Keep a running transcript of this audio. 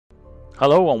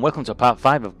Hello and welcome to part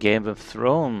 5 of Game of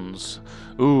Thrones.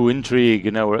 Ooh,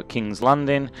 intrigue. Now we're at King's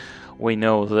Landing. We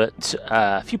know that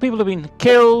a few people have been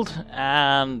killed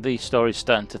and the story's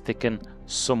starting to thicken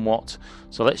somewhat.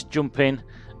 So let's jump in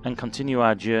and continue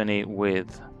our journey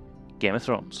with Game of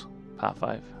Thrones, part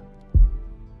 5.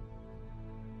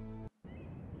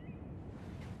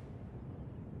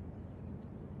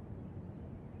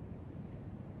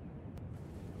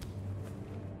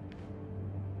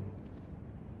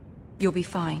 You'll be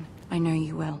fine. I know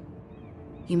you will.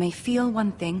 You may feel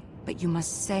one thing, but you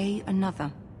must say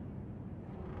another.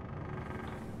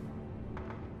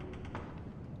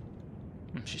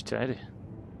 She's tidy.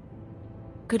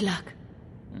 Good luck.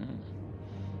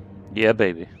 Yeah,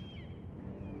 baby.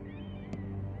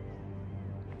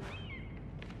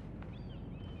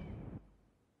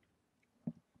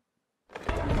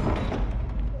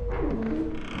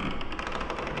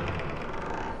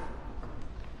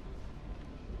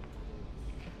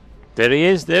 There he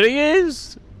is, there he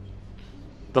is!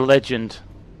 The legend.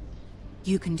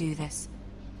 You can do this.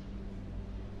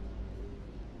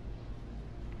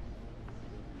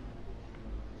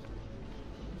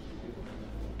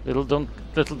 Little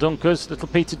Dunkers, little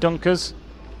Peter Dunkers.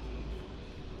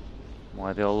 Why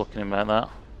are they all looking at me like that?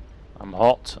 I'm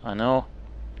hot, I know.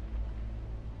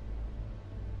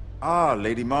 Ah,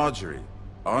 Lady Marjorie.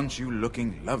 Aren't you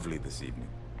looking lovely this evening?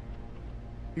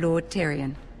 Lord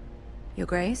Tyrion. Your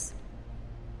Grace?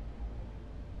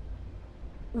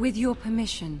 With your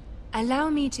permission, allow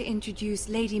me to introduce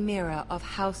Lady Mira of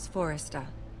House Forrester.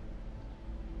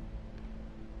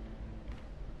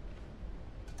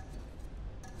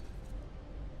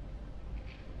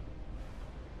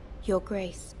 Your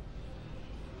Grace.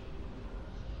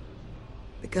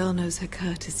 The girl knows her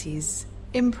courtesies.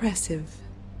 Impressive.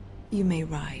 You may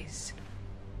rise.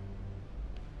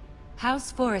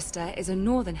 House Forrester is a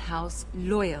northern house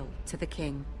loyal to the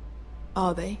king.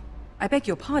 Are they? I beg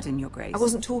your pardon, Your Grace. I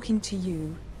wasn't talking to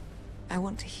you. I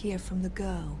want to hear from the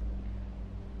girl.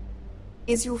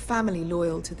 Is your family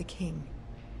loyal to the king?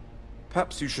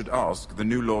 Perhaps you should ask the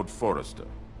new Lord Forrester.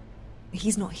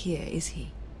 He's not here, is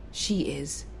he? She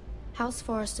is. House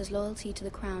Forrester's loyalty to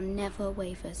the crown never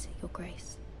wavers, Your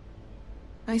Grace.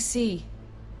 I see.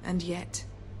 And yet...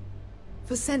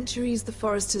 For centuries, the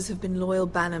Forresters have been loyal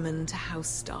bannermen to House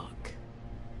Stark.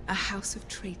 A house of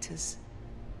traitors.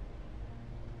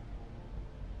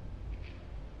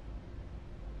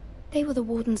 They were the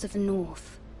Wardens of the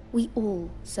North. We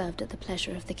all served at the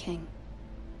pleasure of the king.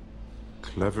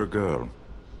 Clever girl.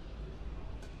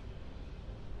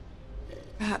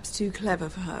 Perhaps too clever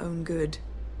for her own good.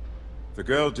 The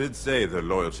girl did say their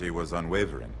loyalty was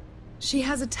unwavering. She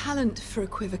has a talent for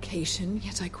equivocation,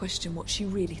 yet I question what she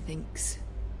really thinks.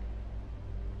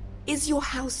 Is your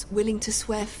house willing to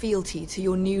swear fealty to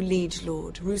your new liege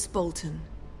lord, Roose Bolton?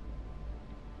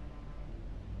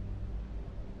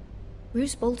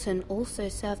 Roose Bolton also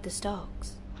served the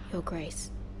Starks, Your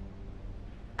Grace.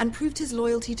 And proved his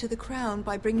loyalty to the crown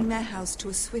by bringing their house to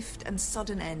a swift and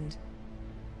sudden end.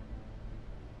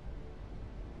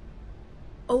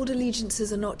 Old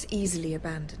allegiances are not easily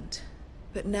abandoned.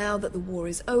 But now that the war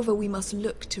is over, we must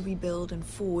look to rebuild and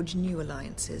forge new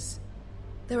alliances.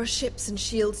 There are ships and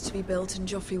shields to be built, and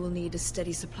Joffrey will need a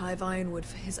steady supply of ironwood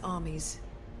for his armies.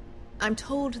 I'm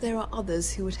told there are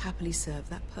others who would happily serve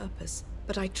that purpose,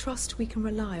 but I trust we can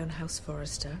rely on House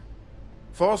Forrester.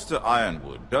 Forster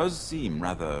Ironwood does seem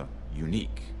rather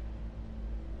unique.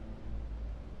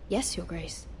 Yes, Your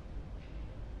Grace.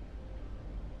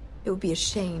 It would be a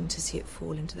shame to see it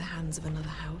fall into the hands of another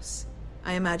house.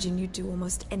 I imagine you'd do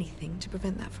almost anything to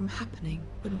prevent that from happening,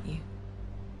 wouldn't you?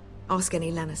 Ask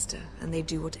any Lannister, and they'd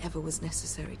do whatever was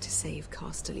necessary to save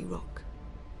Casterly Rock.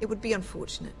 It would be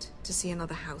unfortunate to see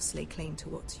another house lay claim to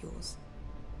what's yours.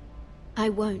 I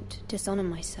won't dishonor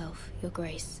myself, Your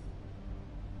Grace.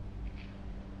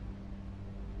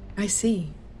 I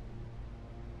see.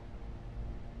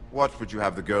 What would you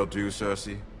have the girl do,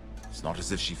 Cersei? It's not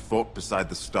as if she fought beside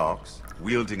the Starks,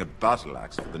 wielding a battle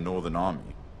axe for the Northern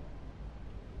Army.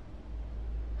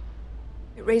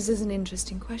 It raises an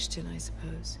interesting question, I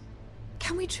suppose.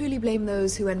 Can we truly blame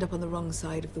those who end up on the wrong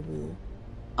side of the war?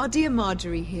 Our dear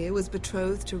Marjorie here was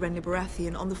betrothed to Renly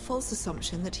Baratheon on the false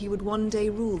assumption that he would one day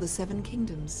rule the Seven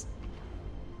Kingdoms.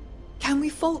 Can we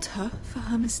fault her for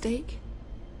her mistake?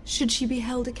 Should she be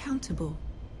held accountable?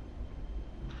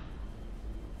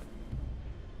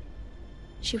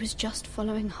 She was just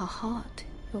following her heart,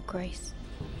 Your Grace.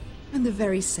 And the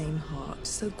very same heart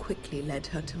so quickly led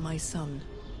her to my son.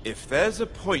 If there's a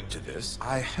point to this,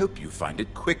 I hope you find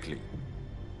it quickly.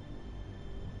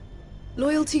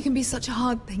 Loyalty can be such a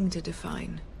hard thing to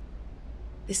define.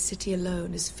 This city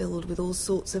alone is filled with all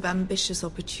sorts of ambitious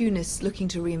opportunists looking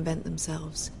to reinvent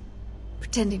themselves,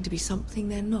 pretending to be something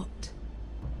they're not.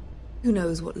 Who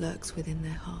knows what lurks within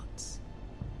their hearts?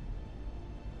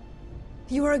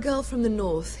 You are a girl from the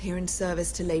north, here in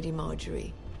service to Lady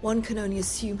Marjorie. One can only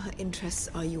assume her interests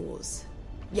are yours.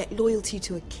 Yet loyalty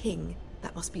to a king,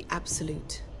 that must be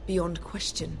absolute, beyond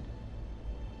question.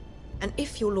 And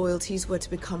if your loyalties were to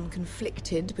become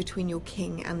conflicted between your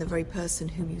king and the very person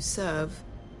whom you serve,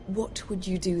 what would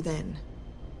you do then?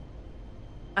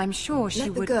 I'm sure she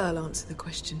would... Let the girl answer the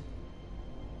question.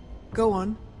 Go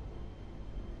on.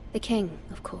 The king,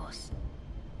 of course.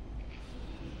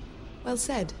 Well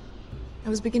said. I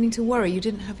was beginning to worry you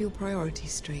didn't have your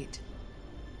priorities straight.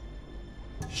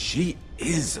 She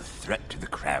is a threat to the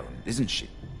crown, isn't she?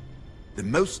 The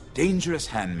most dangerous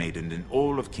handmaiden in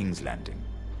all of King's Landing.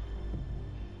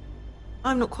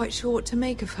 I'm not quite sure what to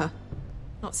make of her.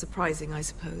 Not surprising, I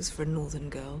suppose, for a northern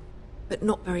girl, but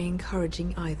not very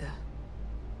encouraging either.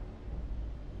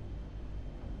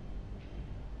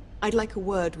 I'd like a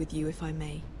word with you, if I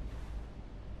may.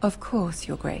 Of course,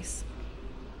 Your Grace.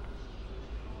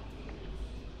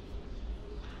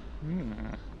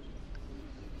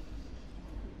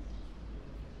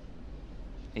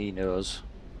 He knows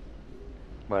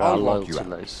where I'll our walk you loyalty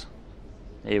out. lies.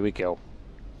 Here we go.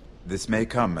 This may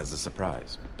come as a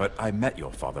surprise, but I met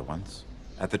your father once,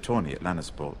 at the tourney at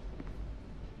Lannisport.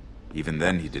 Even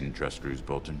then he didn't trust Roose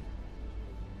Bolton.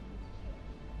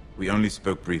 We only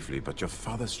spoke briefly, but your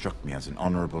father struck me as an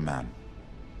honorable man.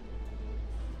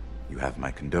 You have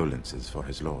my condolences for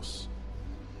his loss.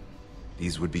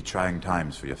 These would be trying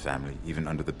times for your family, even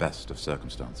under the best of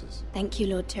circumstances. Thank you,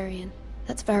 Lord Tyrion.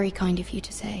 That's very kind of you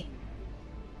to say.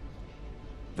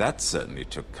 That certainly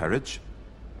took courage.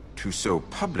 To so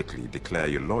publicly declare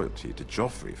your loyalty to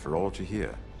Joffrey for all to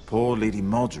hear. Poor Lady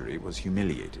Marjorie was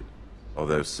humiliated,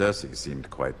 although Cersei seemed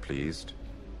quite pleased.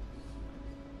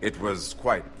 It was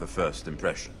quite the first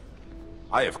impression.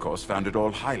 I, of course, found it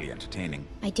all highly entertaining.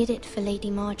 I did it for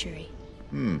Lady Marjorie.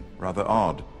 Rather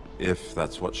odd, if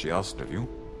that's what she asked of you.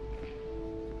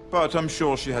 But I'm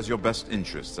sure she has your best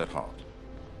interests at heart.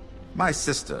 My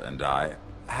sister and I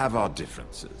have our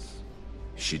differences.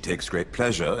 She takes great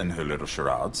pleasure in her little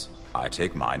charades. I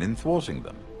take mine in thwarting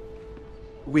them.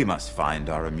 We must find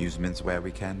our amusements where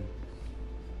we can.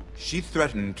 She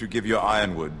threatened to give your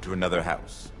ironwood to another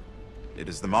house. It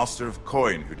is the Master of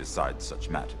Coin who decides such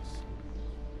matters.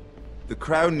 The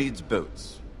Crown needs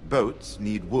boats. Boats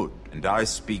need wood, and I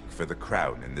speak for the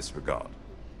Crown in this regard.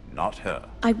 Not her.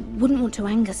 I wouldn't want to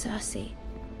anger Cersei.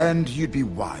 And you'd be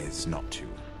wise not to.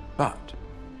 But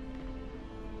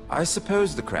I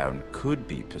suppose the Crown could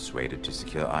be persuaded to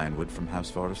secure ironwood from House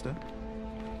Forrester.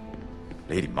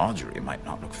 Lady Marjorie might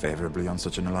not look favorably on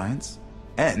such an alliance.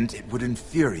 And it would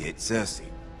infuriate Cersei.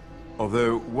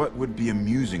 Although what would be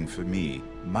amusing for me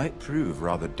might prove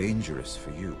rather dangerous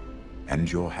for you and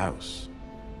your house.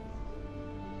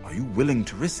 Are you willing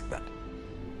to risk that?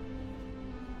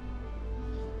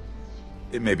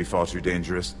 It may be far too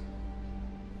dangerous.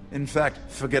 In fact,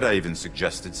 forget I even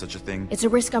suggested such a thing. It's a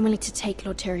risk I'm willing to take,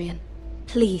 Lord Tyrion.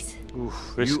 Please. Oof,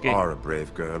 You risky. are a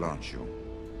brave girl, aren't you?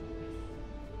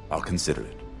 I'll consider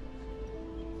it.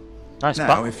 Nice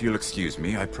Now, if you'll excuse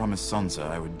me, I promised Sansa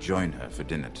I would join her for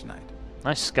dinner tonight.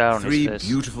 Nice scar on 3 his face.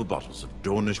 beautiful bottles of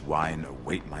Dornish wine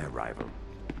await my arrival.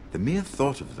 The mere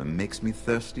thought of them makes me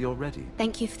thirsty already.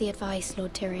 Thank you for the advice,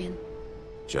 Lord Tyrion.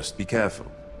 Just be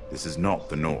careful. This is not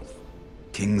the North.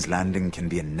 King's Landing can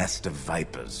be a nest of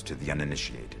vipers to the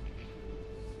uninitiated.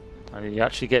 And he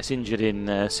actually gets injured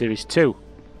in Series 2.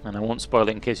 And I won't spoil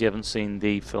it in case you haven't seen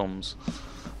the films.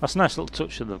 That's a nice little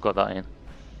touch that they've got that in.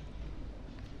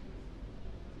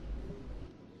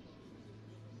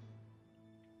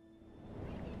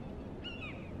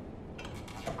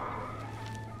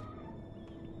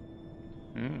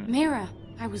 Mira,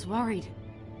 I was worried.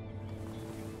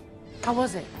 How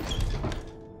was it?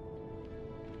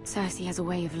 Cersei has a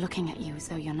way of looking at you as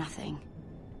though you're nothing.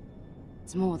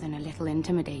 It's more than a little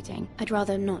intimidating. I'd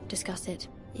rather not discuss it,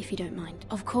 if you don't mind.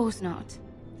 Of course not.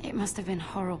 It must have been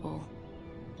horrible.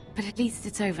 But at least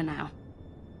it's over now.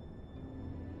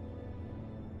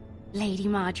 Lady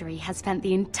Marjorie has spent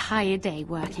the entire day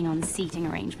working on seating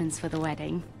arrangements for the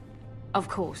wedding. Of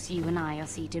course, you and I are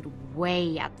seated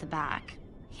way at the back.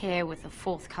 Here with the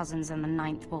 4th cousins and the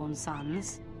 9th-born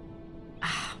sons.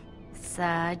 Ah,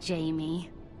 Sir Jaime.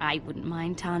 I wouldn't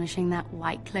mind tarnishing that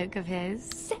white cloak of his.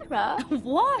 Sarah!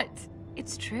 What?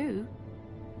 It's true.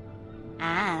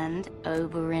 And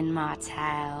Oberyn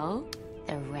Martell,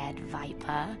 the Red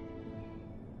Viper.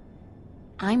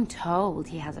 I'm told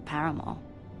he has a paramour.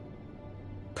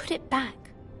 Put it back.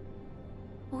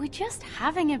 We're just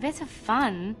having a bit of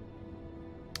fun.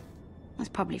 That's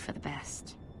probably for the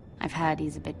best. I've heard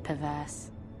he's a bit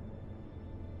perverse.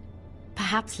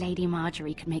 Perhaps Lady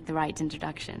Marjorie could make the right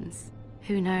introductions.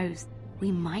 Who knows?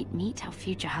 We might meet our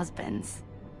future husbands.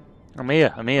 I'm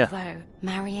here. Although,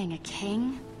 marrying a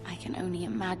king, I can only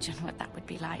imagine what that would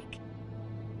be like.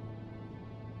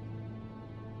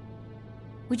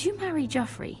 Would you marry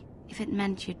Joffrey if it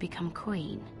meant you'd become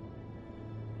queen?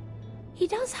 He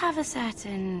does have a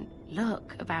certain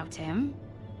look about him,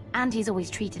 and he's always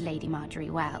treated Lady Marjorie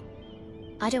well.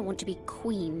 I don't want to be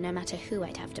queen, no matter who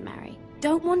I'd have to marry.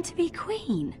 Don't want to be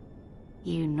queen?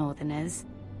 You northerners.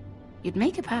 You'd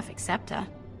make a perfect scepter.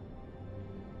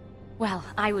 Well,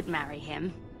 I would marry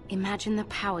him. Imagine the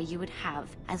power you would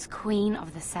have as Queen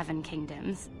of the Seven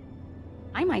Kingdoms.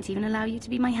 I might even allow you to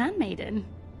be my handmaiden.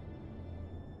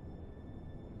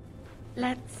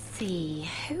 Let's see,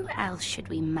 who else should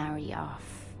we marry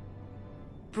off?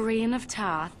 Brienne of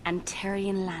Tarth and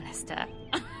Tyrion Lannister.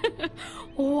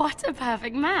 What a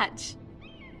perfect match!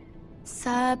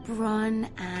 Sir Bronn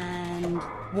and...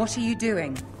 What are you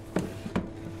doing?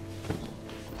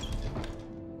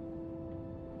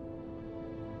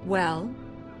 Well?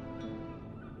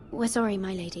 We're sorry,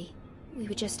 my lady. We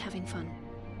were just having fun.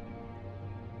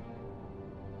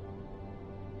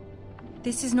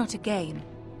 This is not a game.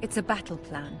 It's a battle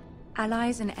plan.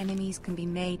 Allies and enemies can be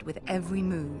made with every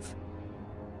move.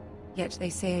 Yet they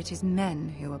say it is men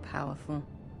who are powerful.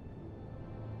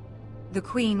 The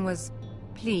Queen was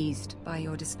pleased by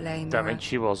your display, Mira. Damn it,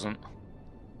 she wasn't.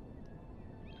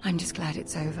 I'm just glad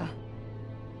it's over.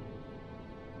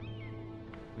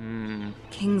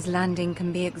 King's Landing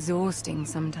can be exhausting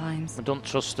sometimes. I don't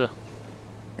trust her.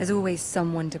 There's always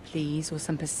someone to please or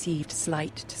some perceived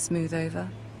slight to smooth over.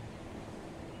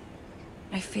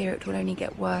 I fear it will only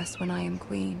get worse when I am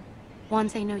queen.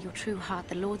 Once they know your true heart,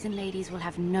 the lords and ladies will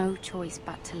have no choice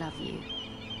but to love you.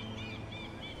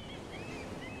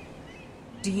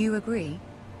 Do you agree?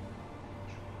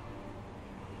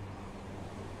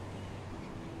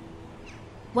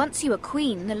 Once you are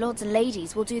queen, the lords and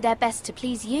ladies will do their best to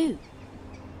please you.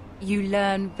 You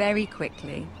learn very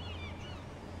quickly.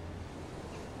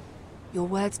 Your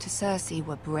words to Cersei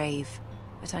were brave,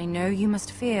 but I know you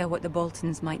must fear what the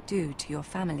Boltons might do to your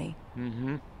family.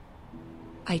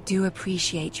 I do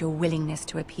appreciate your willingness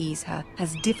to appease her,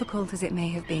 as difficult as it may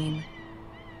have been.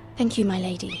 Thank you, my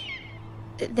lady.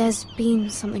 There's been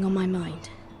something on my mind.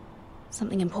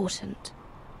 Something important.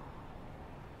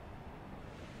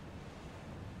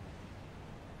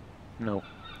 No.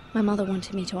 My mother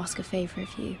wanted me to ask a favor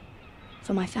of you.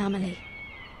 For my family.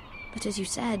 But as you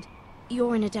said,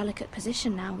 you're in a delicate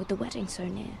position now with the wedding so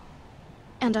near.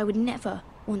 And I would never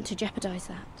want to jeopardize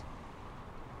that.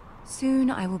 Soon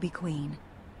I will be queen.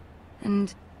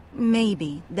 And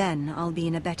maybe then I'll be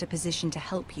in a better position to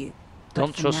help you. But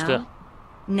Don't for trust now, her.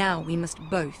 Now we must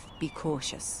both be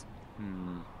cautious.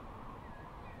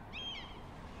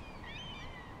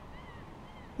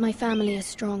 My family is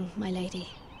strong, my lady.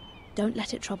 Don't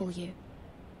let it trouble you.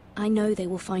 I know they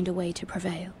will find a way to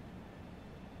prevail.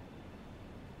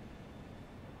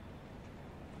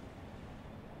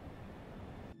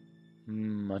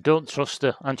 I don't trust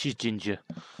her, and she's ginger.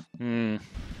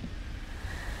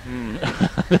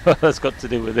 That's got to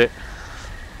do with it.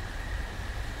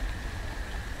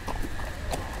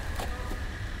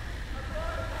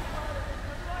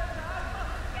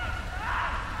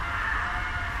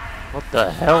 What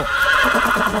the hell?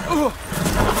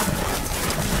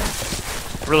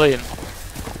 Brilliant.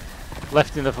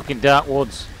 Left in the fucking dark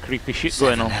woods. Creepy shit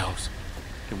going on.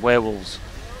 Fucking werewolves.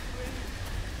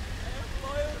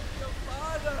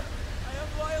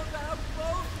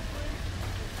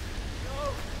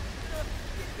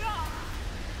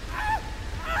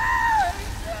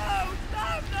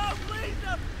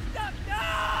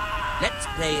 Let's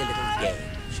play a little game,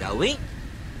 shall we?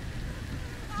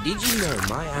 Did you know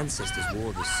my ancestors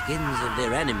wore the skins of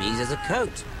their enemies as a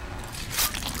coat?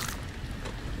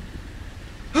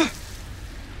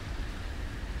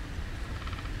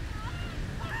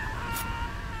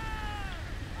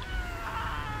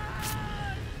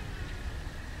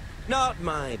 Not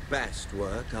my best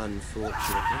work, unfortunately.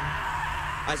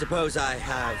 I suppose I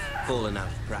have fallen out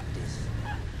of practice.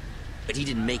 But he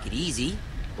didn't make it easy,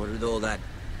 what with all that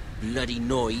bloody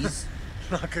noise.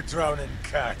 Like a drowning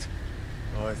cat.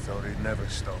 I thought he'd never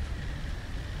stop.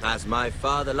 As my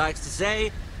father likes to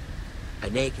say, a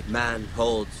naked man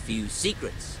holds few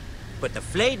secrets. But the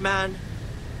flayed man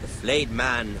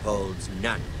holds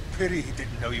none. Pity he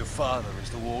didn't know your father is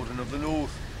the Warden of the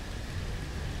North.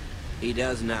 He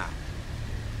does now.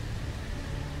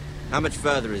 How much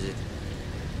further is it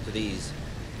to these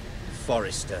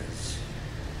Forresters?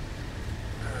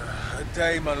 A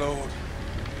day, my lord.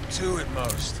 2 at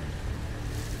most.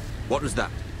 What was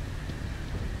that?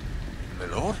 My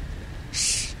lord?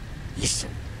 Shh! Listen.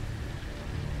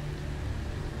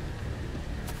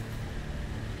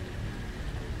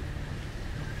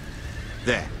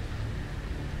 There.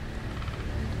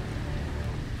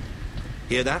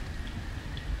 Hear that?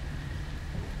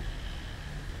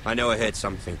 I know I heard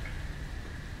something.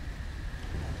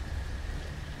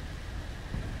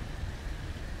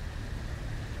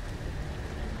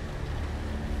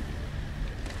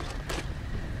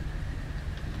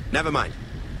 Never mind.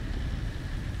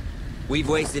 We've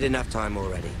wasted enough time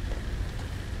already.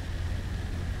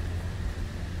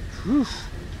 Whew.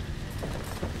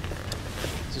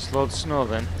 Is this Lord Snow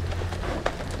then?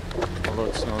 Or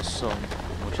Lord Snow's son?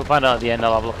 Which we'll find out at the end.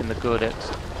 I'll have a look in the codex.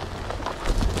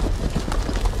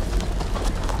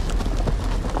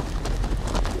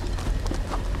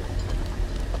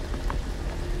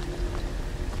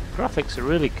 Graphics are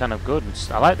really kind of good.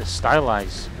 I like the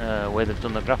stylized way they've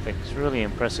done the graphics. It's really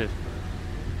impressive.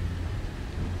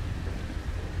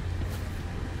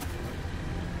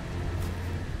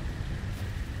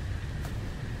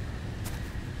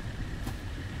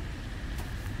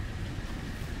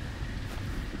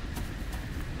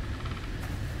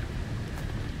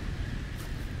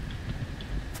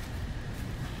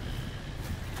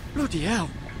 Bloody hell!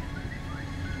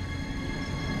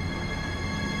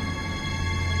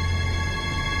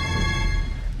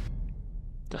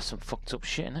 That's some fucked up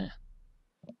shit, innit?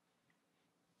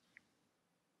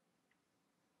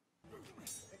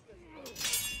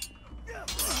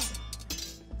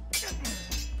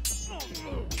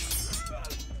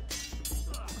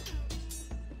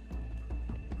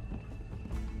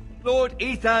 Lord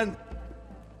Ethan!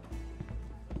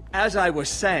 As I was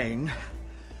saying,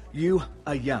 you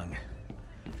are young.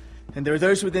 And there are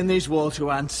those within these walls who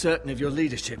are uncertain of your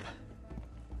leadership.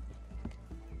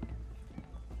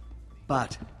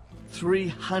 But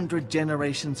 300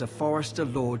 generations of Forrester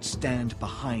lords stand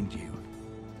behind you.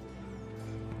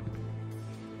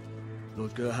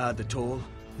 Lord Gerhard the Tall,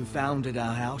 who founded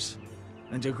our house,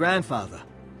 and your grandfather,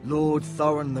 Lord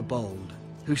Thorin the Bold,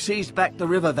 who seized back the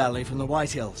river valley from the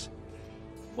White Hills.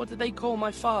 What did they call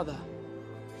my father?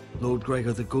 Lord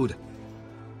Gregor the Good.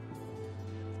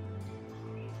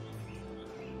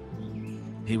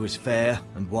 He was fair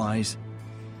and wise,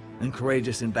 and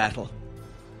courageous in battle.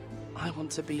 I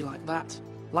want to be like that,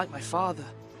 like my father.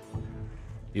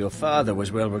 Your father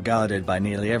was well regarded by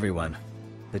nearly everyone.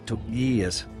 It took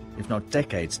years, if not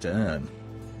decades, to earn.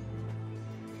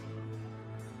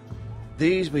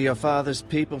 These were your father's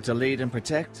people to lead and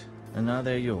protect, and now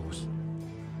they're yours.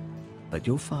 But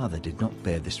your father did not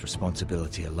bear this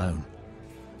responsibility alone.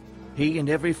 He and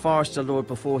every Forrester Lord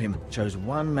before him chose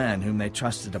one man whom they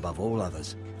trusted above all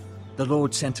others, the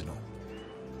Lord Sentinel.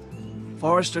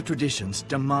 Forrester traditions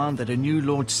demand that a new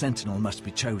Lord Sentinel must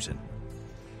be chosen.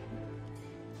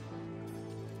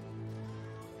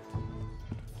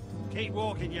 Keep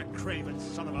walking, you craven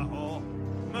son of a whore.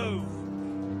 Move!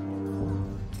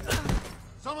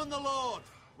 Summon the Lord!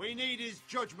 We need his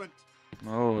judgment.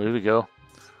 Oh, here we go.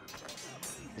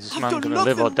 Is this I've man done gonna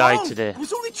live or nothing die wrong. today? I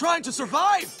was only trying to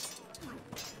survive!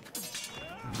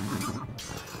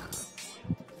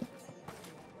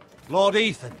 Lord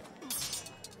Ethan.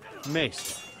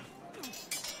 Maester.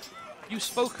 You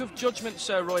spoke of judgment,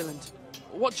 Sir Royland.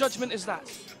 What judgment is that?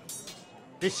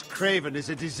 This craven is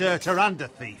a deserter and a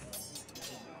thief.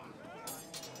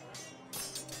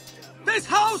 This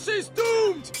house is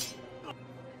doomed!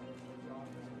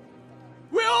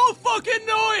 We all fucking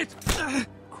know it!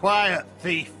 Quiet,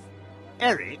 thief.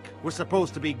 Eric was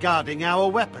supposed to be guarding our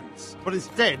weapons, but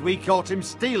instead we caught him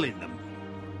stealing them.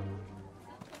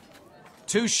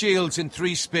 2 shields and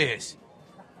 3 spears.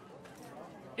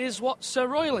 Is what Sir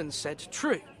Royland said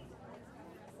true?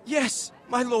 Yes,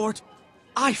 my lord.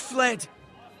 I fled.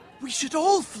 We should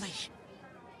all flee.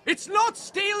 It's not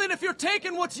stealing if you're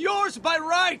taking what's yours by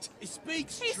right. He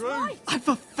speaks truth. I've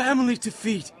a family to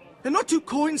feed, and not 2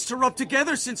 coins to rub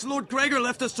together since Lord Gregor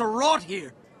left us to rot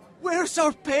here. Where's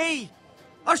our pay?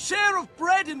 Our share of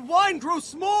bread and wine grows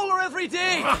smaller every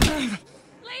day.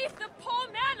 Leave the poor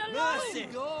man alone! Mercy,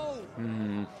 go!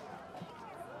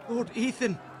 Lord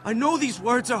Ethan, I know these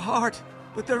words are hard,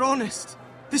 but they're honest.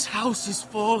 This house is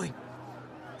falling.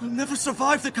 We'll never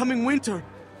survive the coming winter.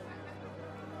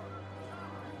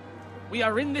 We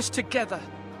are in this together.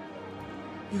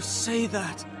 You say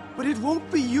that, but it won't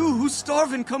be you who's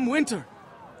starving come winter.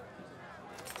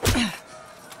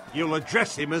 You'll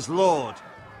address him as Lord.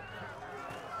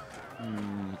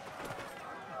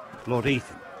 Lord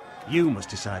Ethan, you must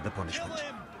decide the punishment.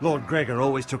 Lord Gregor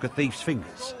always took a thief's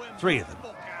fingers. 3 of them.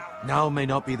 Now may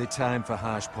not be the time for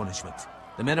harsh punishment.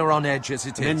 The men are on edge as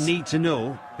it is. Men need to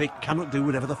know they cannot do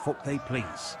whatever the fuck they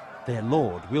please. Their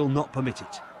lord will not permit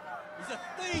it.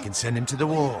 We can send him to the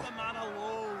war. Leave the man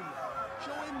alone.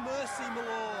 Show him mercy, my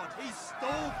lord. He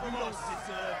stole from us.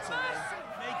 Deserve to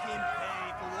make him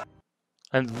pay for what...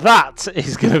 And that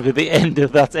is going to be the end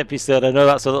of that episode. I know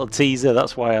that's a little teaser,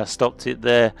 that's why I stopped it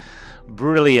there.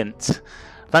 Brilliant.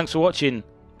 Thanks for watching.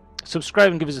 Subscribe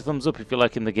and give us a thumbs up if you're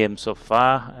liking the game so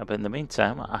far. But in the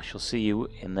meantime, I shall see you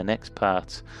in the next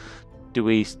part. Do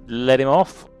we let him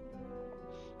off?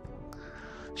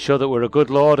 Show that we're a good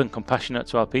lord and compassionate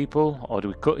to our people? Or do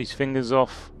we cut his fingers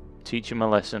off, teach him a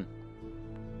lesson?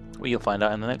 Well, you'll find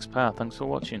out in the next part. Thanks for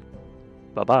watching.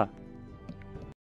 Bye-bye.